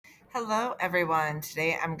Hello, everyone.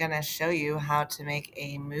 Today I'm going to show you how to make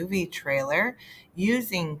a movie trailer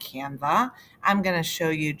using Canva. I'm going to show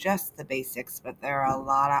you just the basics, but there are a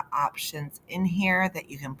lot of options in here that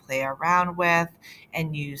you can play around with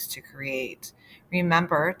and use to create.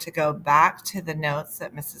 Remember to go back to the notes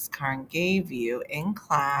that Mrs. Karn gave you in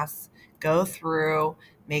class, go through,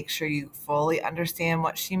 make sure you fully understand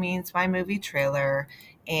what she means by movie trailer,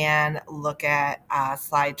 and look at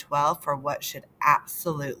slide 12 for what should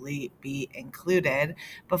absolutely be included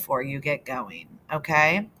before you get going.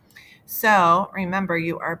 Okay. So remember,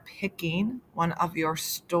 you are picking one of your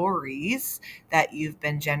stories that you've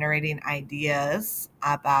been generating ideas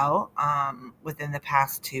about within the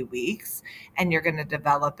past 2 weeks, and you're going to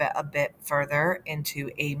develop it a bit further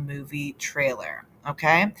into a movie trailer.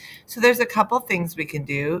 Okay, so there's a couple things we can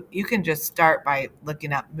do. You can just start by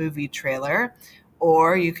looking up movie trailer,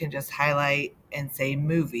 or you can just highlight and say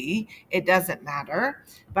movie. It doesn't matter,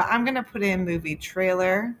 but I'm going to put in movie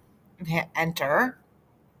trailer and hit enter.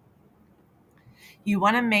 You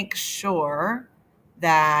want to make sure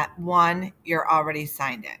that one, you're already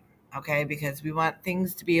signed in, okay? Because we want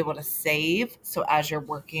things to be able to save. So as you're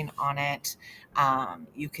working on it,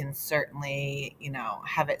 you can certainly,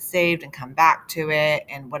 have it saved and come back to it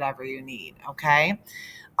and whatever you need, okay?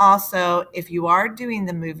 Also, if you are doing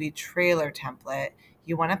the movie trailer template,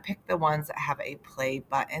 you want to pick the ones that have a play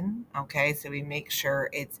button, okay? So we make sure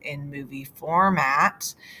it's in movie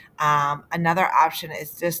format. Another option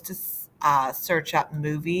is just to search up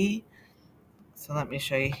movie. So let me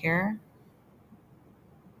show you here.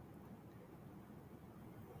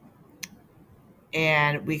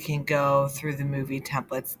 And we can go through the movie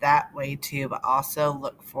templates that way too, but also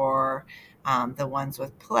look for the ones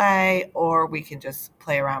with play, or we can just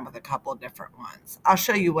play around with a couple different ones. I'll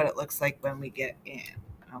show you what it looks like when we get in,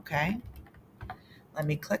 okay? Let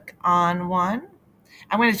me click on one.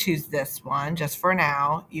 I'm going to choose this one just for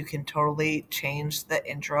now. You can totally change the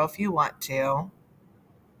intro if you want to.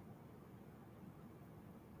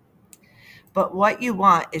 But what you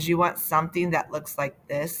want is you want something that looks like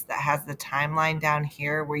this, that has the timeline down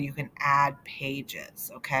here where you can add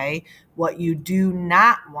pages, okay? What you do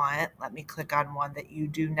not want, let me click on one that you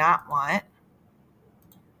do not want.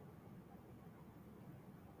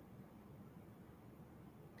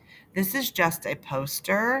 This is just a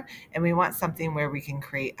poster, and we want something where we can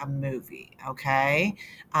create a movie, okay?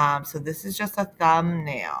 So this is just a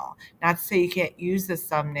thumbnail. Not to say you can't use this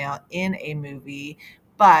thumbnail in a movie,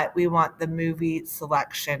 but we want the movie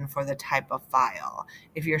selection for the type of file.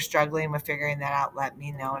 If you're struggling with figuring that out, let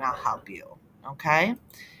me know and I'll help you, okay?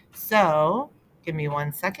 So give me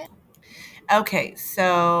 1 second. Okay,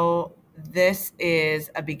 so this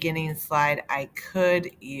is a beginning slide I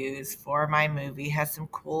could use for my movie. It has some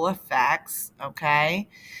cool effects, okay?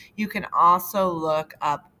 You can also look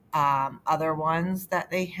up other ones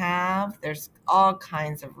that they have. There's all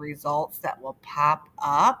kinds of results that will pop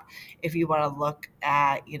up if you want to look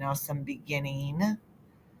at, some beginning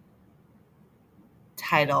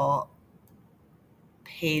title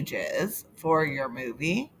pages for your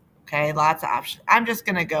movie. Okay, lots of options. I'm just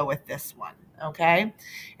going to go with this one. Okay,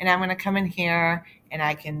 and I'm going to come in here and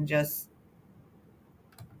I can just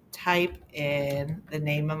type in the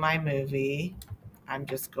name of my movie. I'm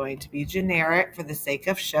just going to be generic for the sake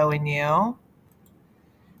of showing you.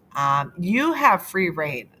 You have free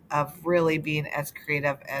reign of really being as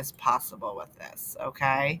creative as possible with this.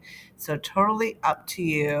 Okay, so totally up to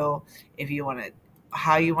you if you want to,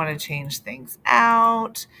 how you want to change things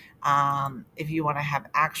out. If you want to have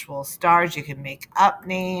actual stars, you can make up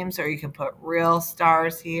names or you can put real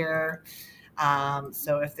stars here.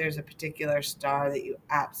 So if there's a particular star that you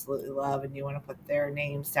absolutely love and you want to put their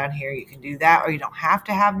names down here, you can do that, or you don't have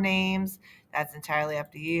to have names. That's entirely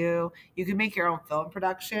up to you. You can make your own film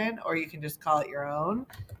production, or you can just call it your own,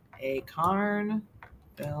 a Karn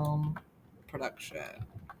film production,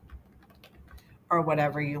 or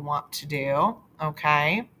whatever you want to do,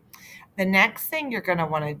 okay? The next thing you're going to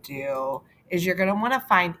want to do is you're going to want to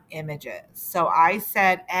find images. So I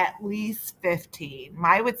said at least 15.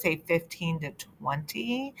 I would say 15 to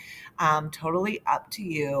 20, totally up to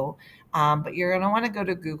you. But you're going to want to go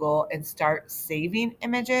to Google and start saving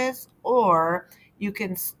images, or you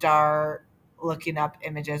can start looking up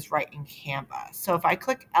images right in Canva. So if I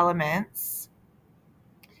click Elements,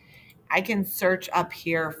 I can search up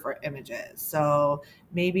here for images. So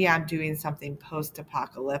maybe I'm doing something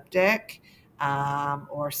post-apocalyptic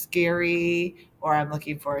or scary, or I'm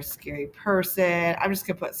looking for a scary person. I'm just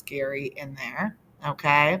going to put scary in there.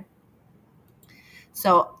 Okay.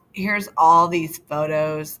 So here's all these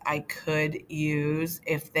photos I could use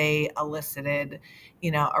if they elicited,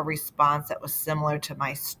 a response that was similar to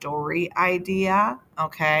my story idea.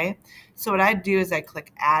 Okay. So what I do is I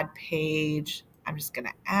click add page. I'm just going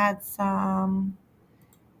to add some,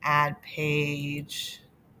 add page.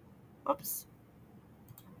 Oops.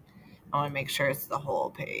 I want to make sure it's the whole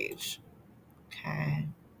page. Okay.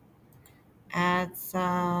 Add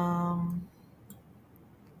some.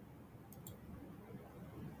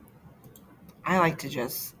 I like to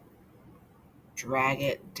just drag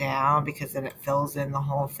it down because then it fills in the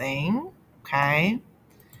whole thing. Okay.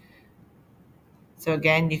 So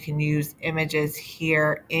again, you can use images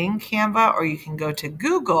here in Canva, or you can go to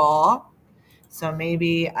Google. So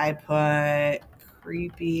maybe I put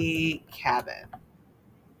creepy cabin.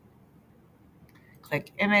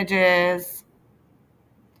 Click images.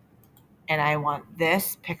 And I want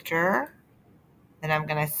this picture. Then I'm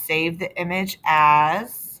going to save the image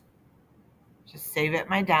as, just save it in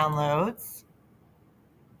my downloads.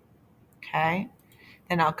 Okay.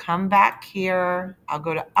 Then I'll come back here. I'll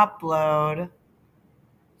go to upload.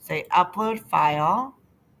 Say upload file.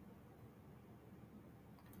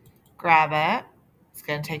 Grab it. It's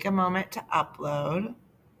going to take a moment to upload.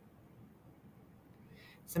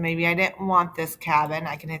 So maybe I didn't want this cabin.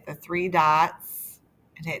 I can hit the 3 dots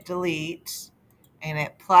and hit delete and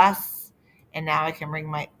hit plus, and now I can bring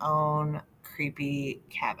my own creepy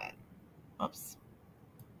cabin. Oops.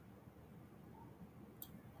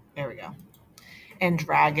 There we go. And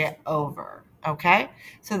drag it over. Okay.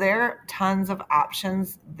 So there are tons of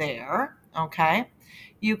options there. Okay.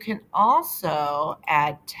 You can also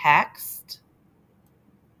add text.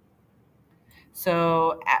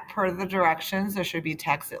 So per the directions, there should be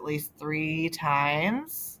text at least 3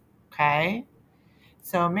 times. Okay.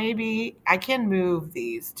 So maybe I can move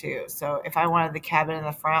these too. So if I wanted the cabin in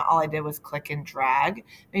the front, all I did was click and drag.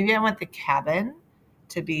 Maybe I want the cabin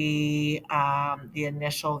to be the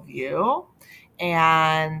initial view.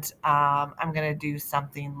 And I'm going to do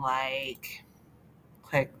something like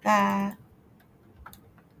click that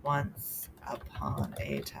once upon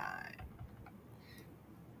a time.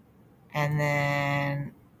 And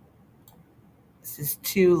then this is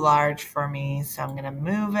too large for me, so I'm going to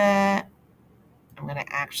move it. I'm going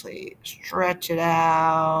to actually stretch it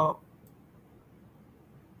out.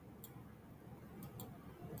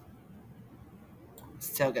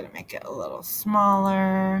 Still going to make it a little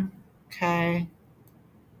smaller. Okay.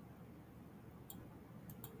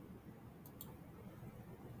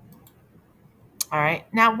 All right.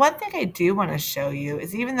 Now, one thing I do want to show you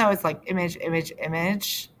is even though it's like image, image,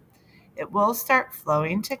 image, it will start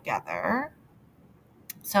flowing together.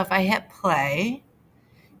 So if I hit play,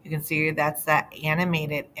 you can see that's that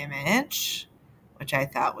animated image, which I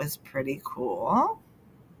thought was pretty cool.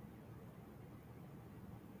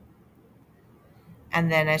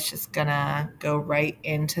 And then it's just gonna go right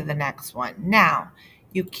into the next one. Now,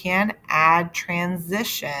 you can add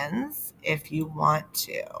transitions if you want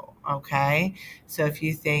to, okay? So if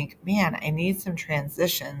you think, man, I need some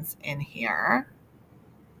transitions in here.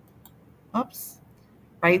 Oops.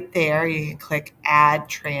 Right there, you can click add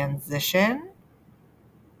transition.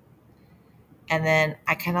 And then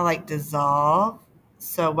I kind of like dissolve.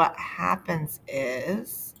 So what happens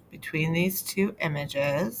is between these 2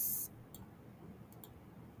 images,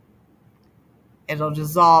 it'll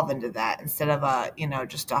dissolve into that instead of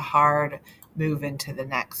just a hard move into the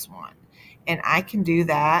next one. And I can do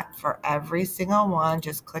that for every single one.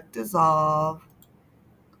 Just click dissolve.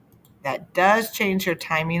 That does change your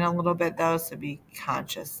timing a little bit though, so be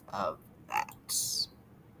conscious of that.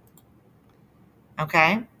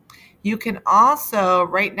 Okay. You can also,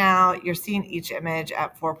 right now, you're seeing each image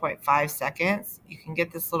at 4.5 seconds. You can get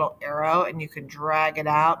this little arrow and you can drag it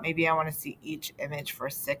out. Maybe I want to see each image for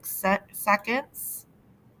 6 seconds.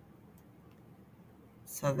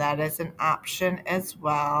 So that is an option as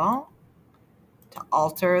well to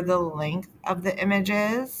alter the length of the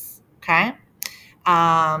images. Okay.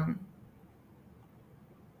 And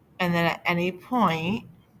then at any point,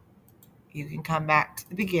 you can come back to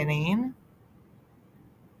the beginning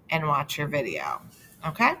and watch your video.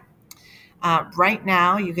 Okay. Right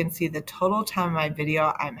now, you can see the total time of my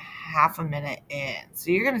video. I'm half a minute in.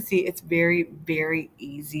 So you're going to see it's very, very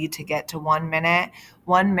easy to get to 1 minute.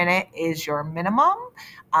 1 minute is your minimum.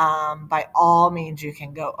 By all means, you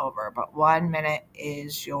can go over, but 1 minute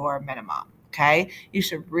is your minimum. Okay. You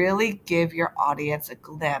should really give your audience a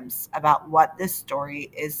glimpse about what this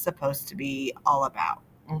story is supposed to be all about.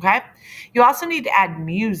 Okay. You also need to add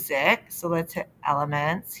music. So let's hit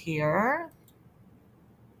elements here.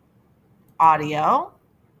 Audio.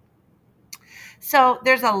 So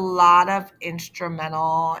there's a lot of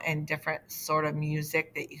instrumental and different sort of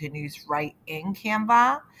music that you can use right in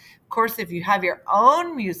Canva. Of course, if you have your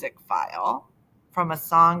own music file from a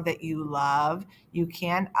song that you love, you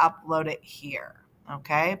can upload it here.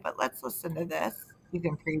 Okay, but let's listen to this. You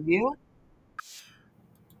can preview.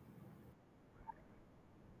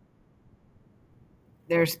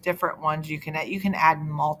 There's different ones you can add. You can add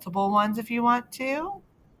multiple ones if you want to.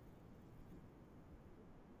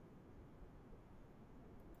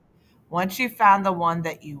 Once you found the one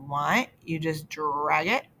that you want, you just drag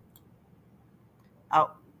it.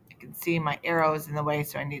 Oh, I can see my arrow is in the way,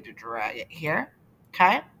 so I need to drag it here.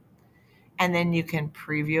 Okay. And then you can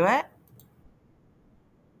preview it.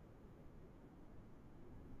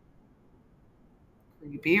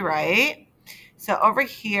 Creepy, right? So over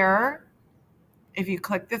here, if you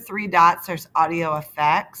click the three dots, there's audio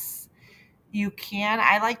effects.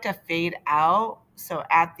 I like to fade out. So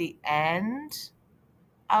at the end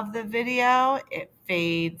of the video, it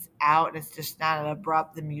fades out. It's just not an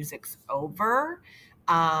abrupt, the music's over.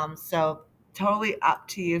 So totally up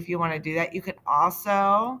to you if you want to do that. You can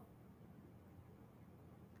also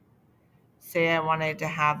say I wanted to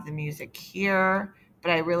have the music here,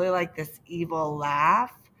 but I really like this evil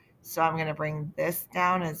laugh. So I'm going to bring this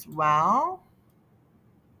down as well.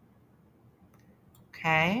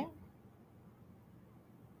 Okay.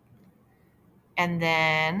 And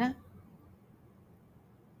then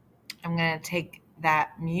I'm going to take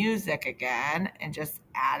that music again and just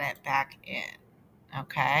add it back in.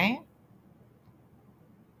 Okay.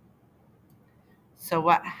 So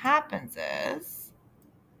what happens is,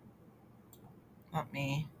 let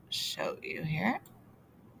me show you here.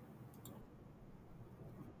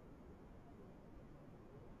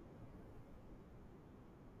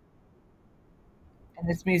 And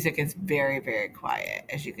this music is very, very quiet,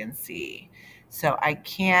 as you can see. So I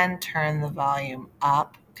can turn the volume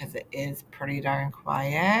up because it is pretty darn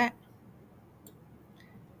quiet.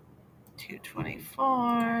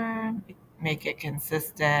 224, make it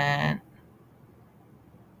consistent.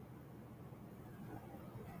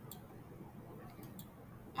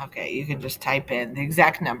 Okay, you can just type in the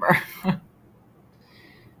exact number.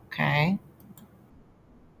 Okay.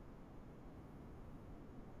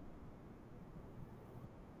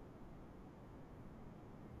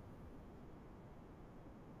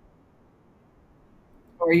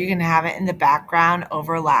 Or you can have it in the background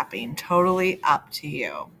overlapping, totally up to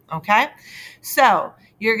you. Okay. So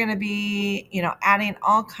you're going to be, adding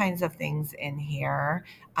all kinds of things in here.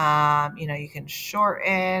 You can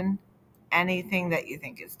shorten anything that you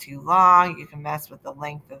think is too long. You can mess with the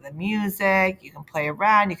length of the music. You can play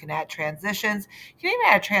around. You can add transitions. You can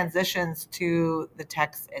even add transitions to the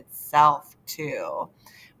text itself too,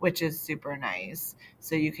 which is super nice.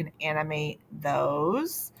 So you can animate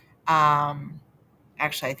those.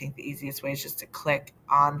 Actually, I think the easiest way is just to click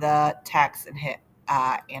on the text and hit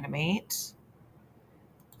animate.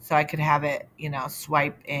 So I could have it,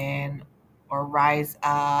 swipe in or rise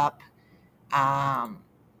up.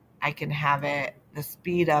 I can have it the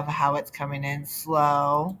speed of how it's coming in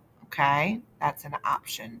slow. Okay, that's an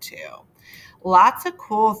option too. Lots of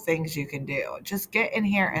cool things you can do. Just get in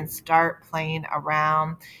here and start playing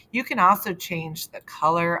around. You can also change the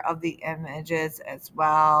color of the images as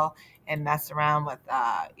well and mess around with,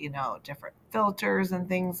 different filters and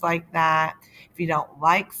things like that. If you don't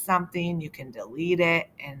like something, you can delete it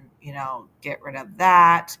and, get rid of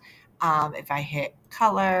that. If I hit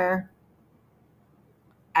color,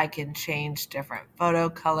 I can change different photo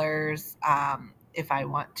colors if I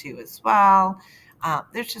want to as well.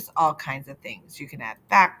 There's just all kinds of things. You can add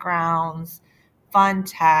backgrounds, fun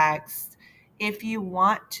text. If you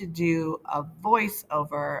want to do a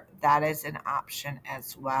voiceover, that is an option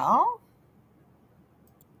as well.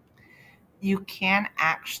 You can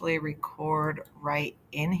actually record right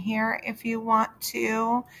in here if you want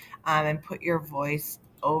to, and put your voice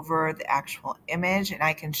over the actual image, and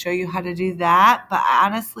I can show you how to do that. But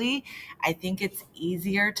honestly, I think it's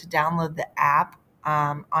easier to download the app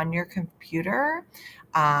on your computer,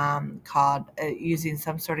 called using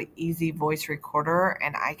some sort of easy voice recorder,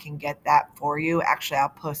 and I can get that for you. Actually, I'll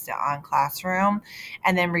post it on Classroom,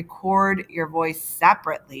 and then record your voice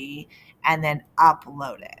separately and then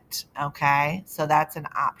upload it. Okay, so that's an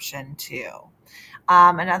option too.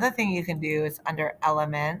 Another thing you can do is under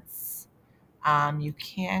elements, you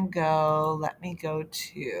can go, let me go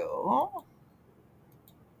to,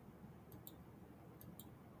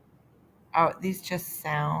 oh, these just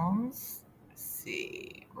sounds. Let's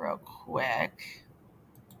see real quick.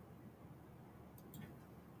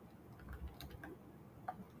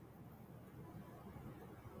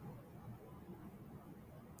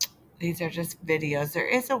 These are just videos. There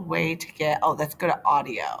is a way to get, oh, let's go to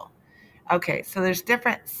audio. Okay, so there's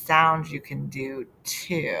different sounds you can do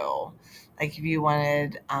too. Like if you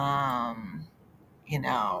wanted, you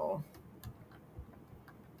know,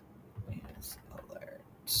 news alert.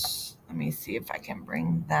 Let me see if I can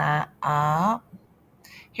bring that up.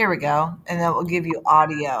 Here we go. And that will give you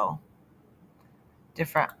audio,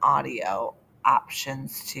 different audio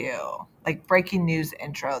options too. Like breaking news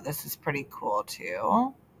intro. This is pretty cool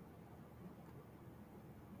too.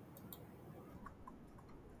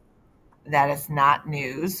 That is not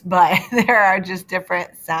news, but there are just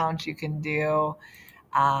different sounds you can do.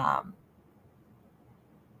 Um,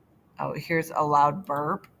 oh, here's a loud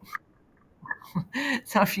burp.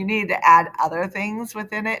 So if you need to add other things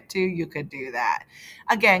within it too, you could do that.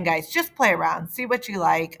 Again, guys, just play around, see what you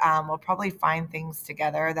like. We'll probably find things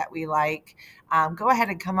together that we like. Go ahead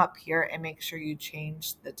and come up here and make sure you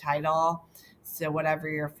change the title. So whatever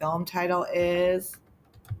your film title is,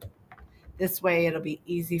 this way it'll be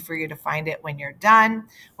easy for you to find it when you're done.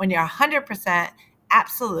 When you're 100%,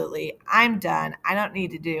 absolutely, I'm done. I don't need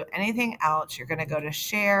to do anything else. You're going to go to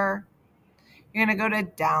share. You're going to go to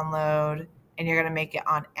download, and you're going to make it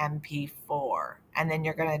on MP4. And then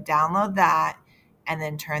you're going to download that and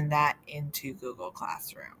then turn that into Google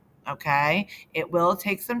Classroom. Okay. It will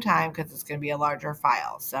take some time because it's going to be a larger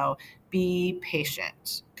file. So be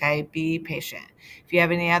patient. Okay. Be patient. If you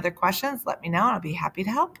have any other questions, let me know and I'll be happy to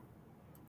help.